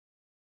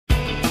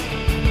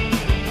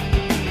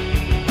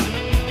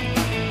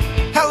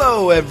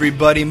Hello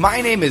everybody, my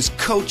name is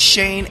Coach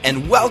Shane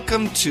and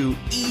welcome to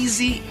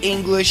Easy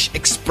English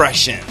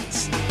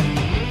Expressions.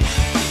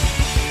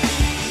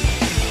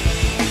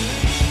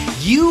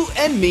 You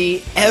and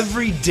me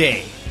every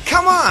day.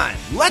 Come on,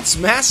 let's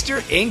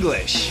master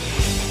English.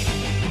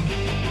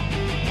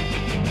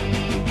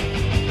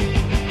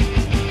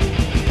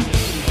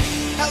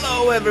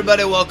 Hello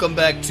everybody, welcome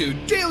back to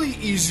Daily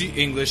Easy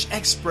English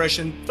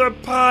Expression, the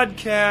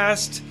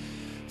podcast.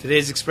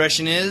 Today's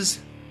expression is,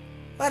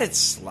 let it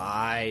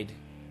slide.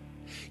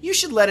 You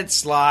should let it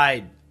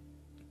slide.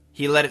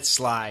 He let it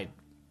slide.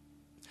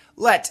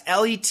 Let,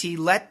 L-E-T,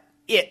 let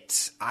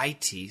it,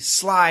 I-T,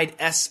 slide,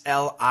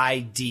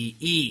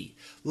 S-L-I-D-E.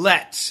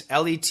 Let,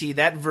 L-E-T,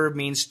 that verb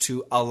means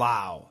to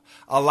allow.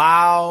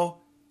 Allow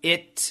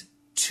it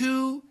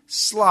to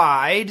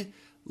slide.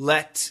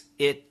 Let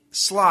it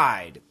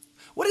slide.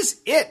 What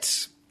is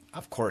it?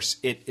 Of course,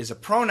 it is a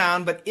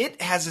pronoun, but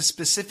it has a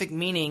specific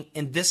meaning.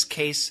 In this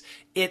case,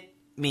 it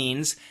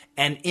means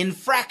an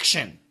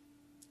infraction.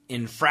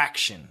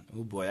 Infraction.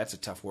 Oh boy, that's a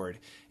tough word.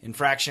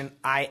 Infraction,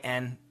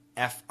 I-N-F-R-A-C-T-I-O-N.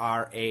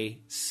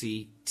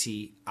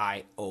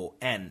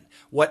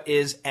 What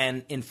is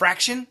an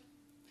infraction?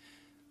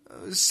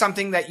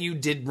 Something that you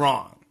did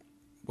wrong.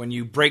 When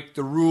you break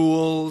the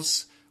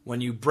rules,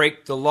 when you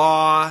break the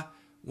law,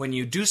 when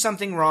you do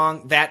something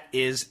wrong, that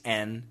is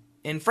an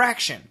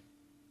infraction.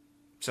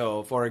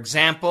 So, for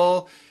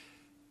example,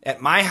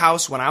 at my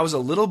house when I was a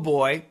little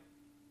boy,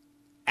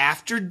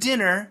 after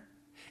dinner,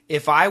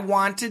 if I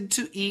wanted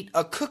to eat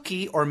a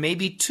cookie or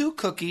maybe 2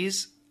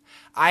 cookies,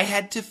 I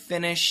had to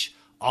finish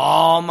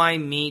all my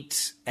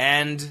meat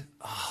and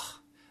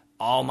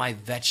all my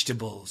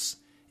vegetables,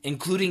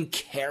 including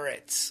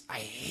carrots. I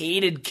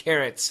hated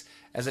carrots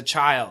as a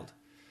child.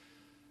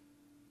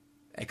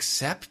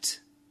 Except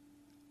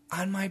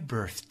on my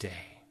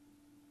birthday.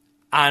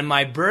 On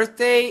my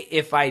birthday,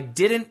 if I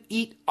didn't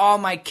eat all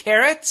my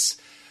carrots,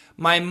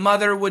 my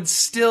mother would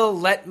still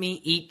let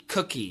me eat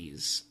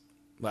cookies.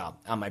 Well,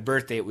 on my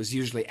birthday, it was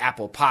usually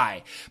apple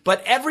pie.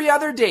 But every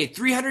other day,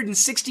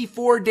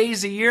 364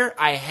 days a year,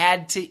 I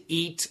had to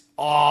eat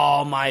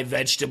all my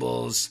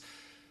vegetables.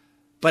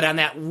 But on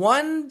that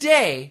one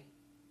day,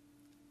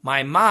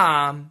 my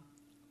mom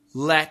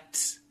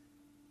let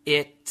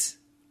it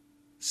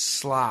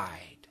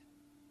slide.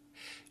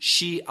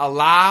 She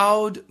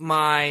allowed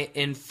my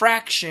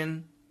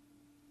infraction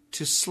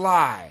to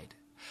slide.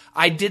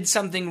 I did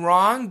something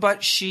wrong,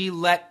 but she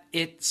let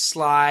it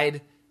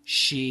slide.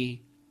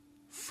 She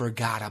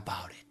forgot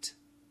about it.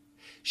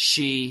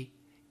 She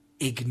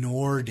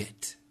ignored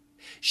it.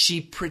 She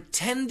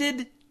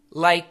pretended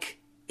like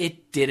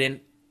it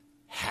didn't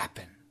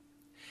happen.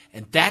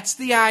 And that's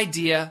the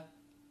idea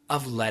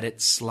of let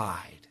it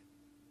slide.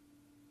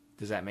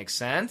 Does that make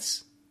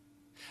sense?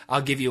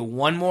 I'll give you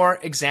one more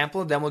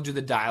example, then we'll do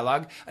the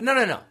dialogue.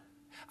 No.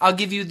 I'll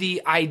give you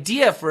the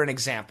idea for an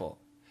example.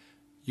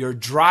 You're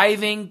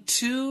driving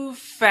too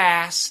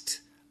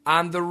fast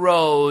on the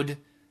road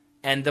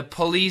and the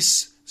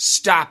police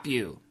stop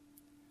you.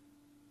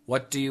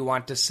 What do you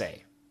want to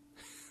say?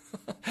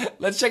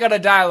 Let's check out a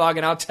dialogue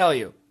and I'll tell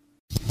you.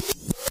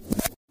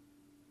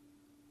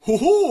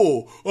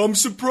 Ho-ho! I'm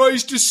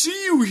surprised to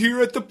see you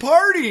here at the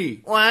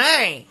party.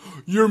 Why?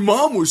 Your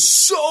mom was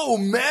so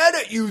mad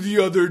at you the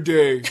other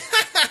day.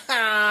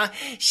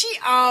 She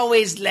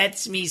always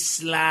lets me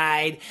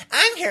slide.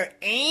 I'm her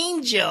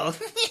angel.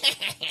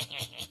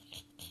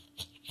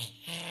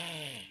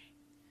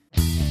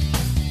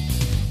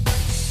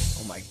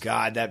 Oh my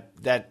God,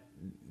 that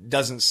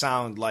doesn't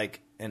sound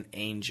like an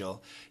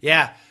angel.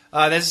 Yeah,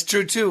 that's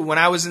true too. When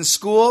I was in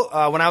school,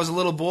 when I was a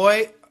little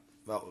boy,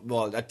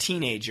 well, a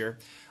teenager,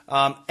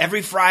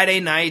 every Friday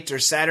night or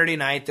Saturday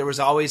night, there was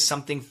always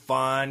something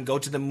fun, go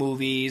to the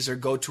movies or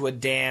go to a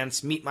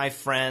dance, meet my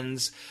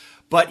friends.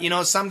 But,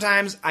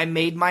 sometimes I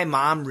made my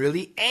mom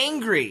really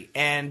angry.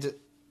 And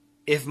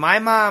if my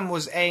mom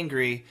was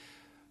angry,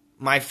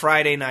 my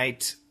Friday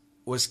night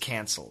was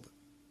canceled.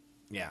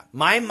 Yeah,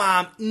 my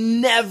mom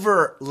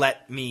never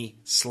let me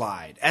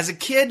slide. As a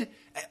kid,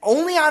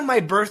 only on my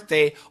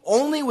birthday,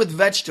 only with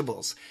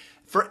vegetables.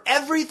 For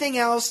everything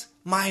else,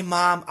 my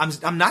mom,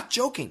 I'm not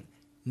joking,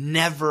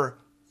 never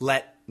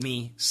let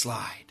me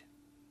slide.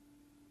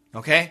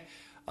 Okay?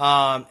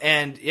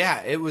 And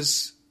yeah, it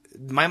was,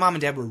 my mom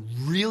and dad were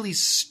really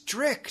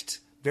strict,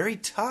 very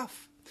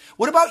tough.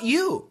 What about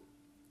you?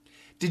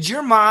 Did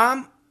your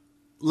mom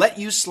let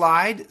you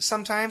slide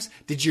sometimes?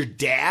 Did your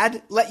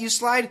dad let you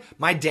slide?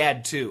 My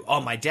dad too.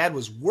 Oh, my dad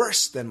was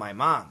worse than my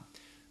mom.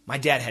 My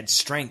dad had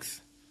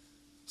strength.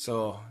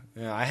 So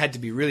I had to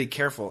be really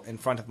careful in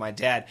front of my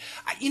dad.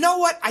 You know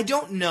what? I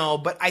don't know,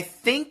 but I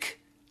think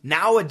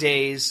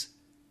nowadays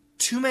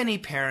too many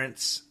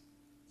parents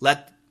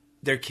let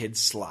their kids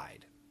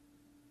slide.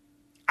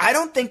 I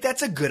don't think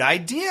that's a good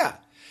idea.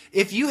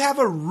 If you have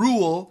a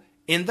rule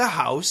in the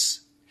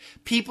house,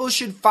 people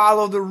should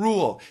follow the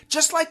rule,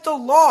 just like the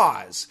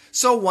laws.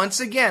 So once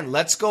again,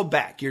 let's go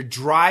back. You're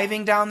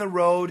driving down the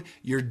road.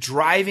 You're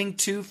driving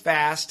too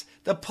fast.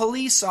 The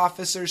police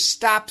officer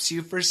stops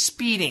you for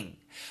speeding.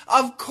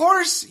 Of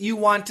course you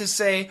want to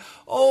say,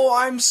 "Oh,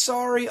 I'm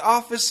sorry,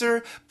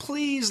 officer.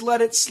 Please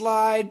let it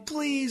slide.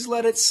 Please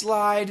let it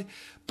slide."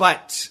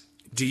 But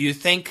do you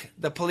think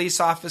the police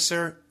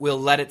officer will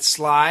let it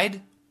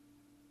slide?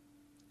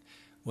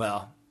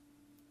 Well,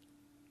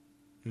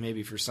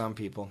 maybe for some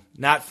people,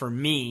 not for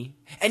me.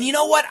 And you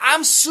know what?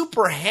 I'm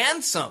super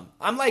handsome.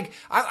 I'm like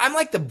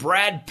the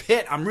Brad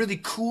Pitt. I'm really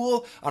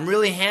cool. I'm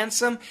really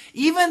handsome.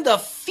 Even the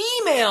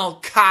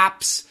female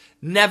cops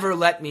never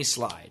let me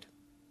slide.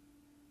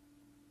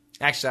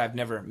 Actually, I've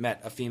never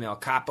met a female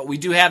cop, but we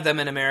do have them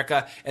in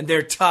America, and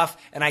they're tough,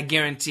 and I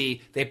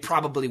guarantee they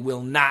probably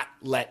will not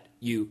let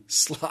you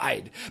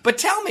slide. But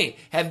tell me,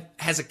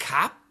 has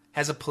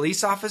a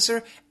police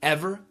officer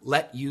ever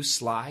let you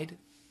slide?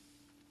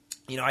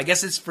 You know, I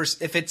guess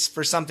if it's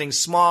for something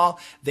small,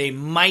 they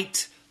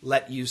might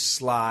let you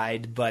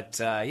slide. But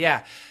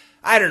yeah,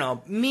 I don't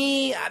know.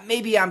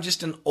 Maybe I'm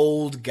just an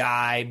old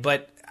guy,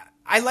 but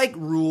I like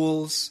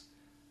rules.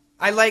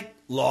 I like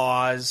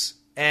laws.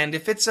 And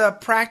if it's a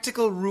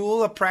practical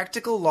rule, a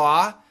practical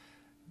law,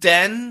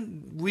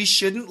 then we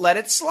shouldn't let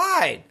it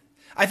slide.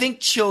 I think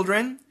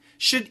children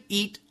should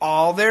eat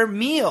all their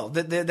meal,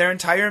 their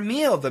entire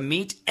meal, the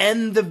meat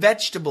and the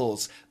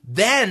vegetables.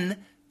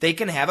 Then they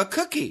can have a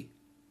cookie.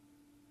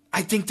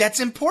 I think that's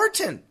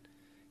important.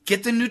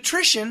 Get the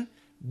nutrition,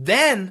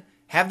 then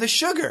have the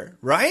sugar,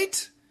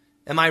 right?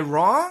 Am I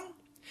wrong?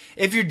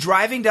 If you're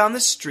driving down the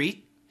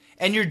street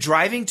and you're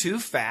driving too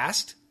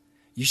fast,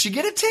 you should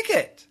get a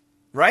ticket,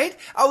 right?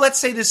 Oh, let's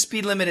say the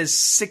speed limit is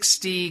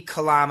 60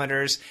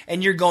 kilometers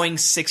and you're going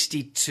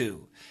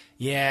 62.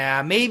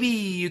 Yeah, maybe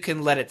you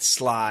can let it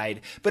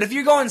slide. But if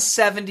you're going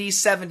 70,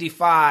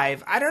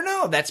 75, I don't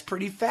know, that's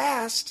pretty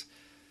fast.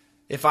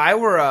 If I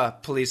were a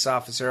police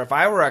officer, if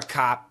I were a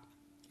cop,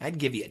 I'd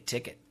give you a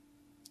ticket.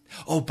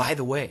 Oh, by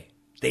the way,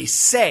 they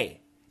say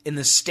in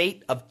the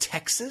state of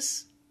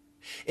Texas,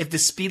 if the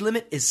speed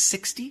limit is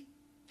 60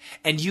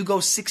 and you go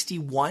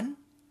 61,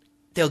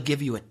 they'll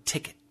give you a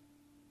ticket.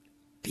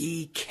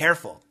 Be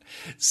careful.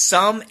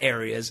 Some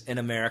areas in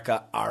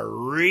America are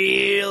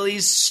really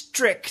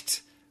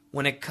strict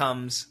when it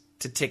comes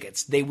to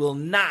tickets. They will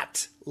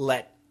not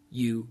let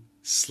you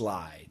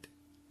slide.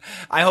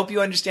 I hope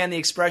you understand the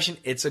expression.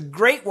 It's a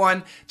great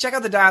one. Check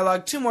out the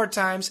dialogue 2 more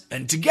times,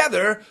 and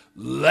together,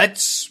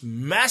 let's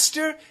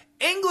master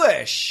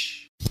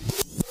English.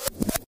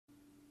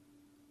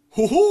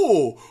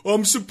 Ho-ho!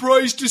 I'm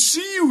surprised to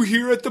see you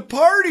here at the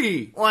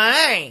party.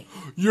 Why?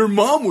 Your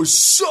mom was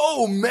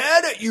so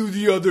mad at you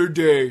the other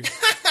day.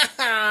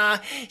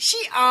 She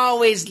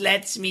always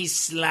lets me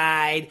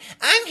slide.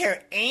 I'm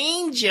her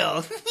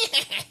angel.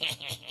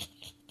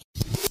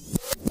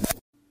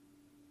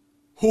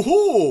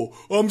 Ho-ho!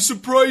 I'm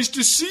surprised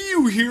to see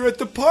you here at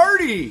the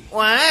party.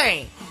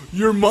 Why?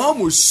 Your mom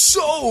was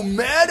so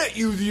mad at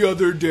you the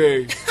other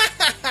day.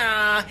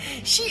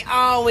 She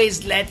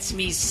always lets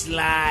me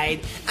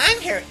slide.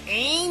 I'm her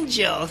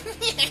angel.